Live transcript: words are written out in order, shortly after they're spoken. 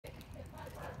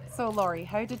So Laurie,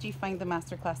 how did you find the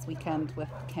masterclass weekend with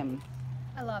Kim?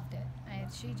 I loved it.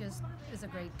 She just is a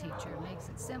great teacher. Makes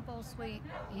it simple, sweet,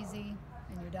 easy,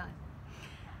 and you're done.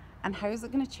 And how is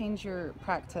it going to change your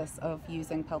practice of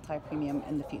using Peltai Premium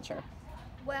in the future?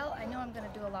 Well, I know I'm going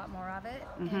to do a lot more of it.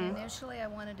 And initially I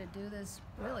wanted to do this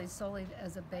really solely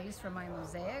as a base for my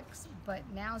mosaics, but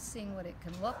now seeing what it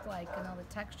can look like and all the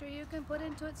texture you can put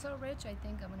into it so rich, I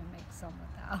think I'm going to make some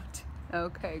without.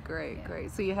 Okay, great, Yeah.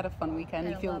 great. So you had a fun weekend.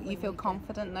 Had a lovely You feel weekend.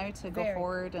 confident now to go Very.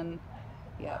 forward and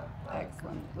yeah,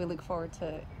 excellent. We look forward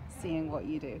to seeing what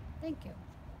you do. Thank you.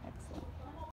 Excellent.